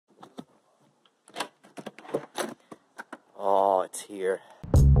What's here?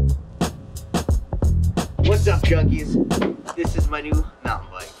 What's up, junkies? This is my new mountain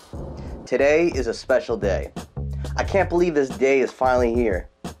bike. Today is a special day. I can't believe this day is finally here.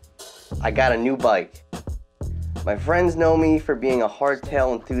 I got a new bike. My friends know me for being a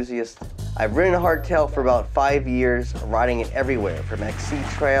hardtail enthusiast. I've ridden a hardtail for about 5 years, riding it everywhere, from XC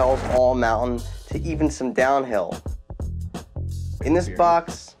trails, all mountain, to even some downhill. In this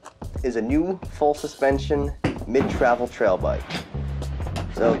box is a new full suspension mid-travel trail bike.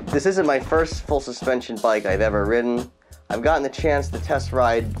 So this isn't my first full suspension bike I've ever ridden. I've gotten the chance to test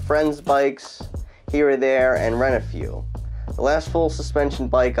ride friends' bikes here or there and rent a few. The last full suspension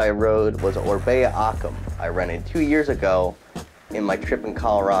bike I rode was an Orbea Occam I rented 2 years ago in my trip in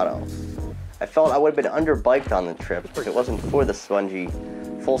Colorado. I felt I would have been under-biked on the trip if it wasn't for the spongy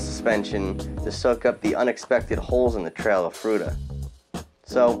full suspension to soak up the unexpected holes in the trail of Fruta.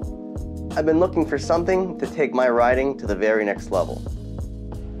 So I've been looking for something to take my riding to the very next level.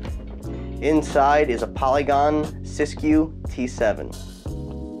 Inside is a Polygon Siskiu T7.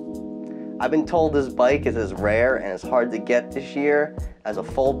 I've been told this bike is as rare and as hard to get this year as a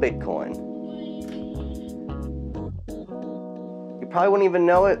full Bitcoin. You probably wouldn't even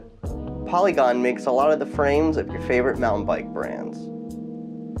know it. Polygon makes a lot of the frames of your favorite mountain bike brands.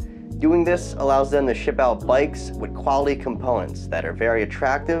 Doing this allows them to ship out bikes with quality components that are very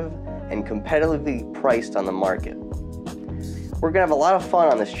attractive and competitively priced on the market. We're gonna have a lot of fun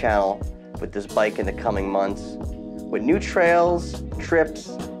on this channel with this bike in the coming months, with new trails, trips,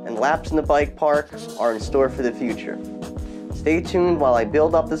 and laps in the bike park are in store for the future. Stay tuned while I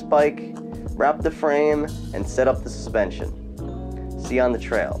build up this bike, wrap the frame, and set up the suspension. See you on the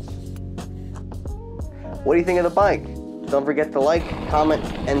trails. What do you think of the bike? Don't forget to like, comment,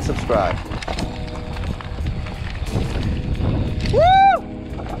 and subscribe. Woo!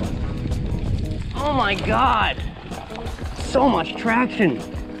 Oh my God! So much traction!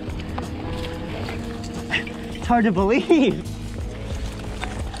 It's hard to believe.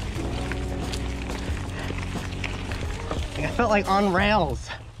 I felt like on rails.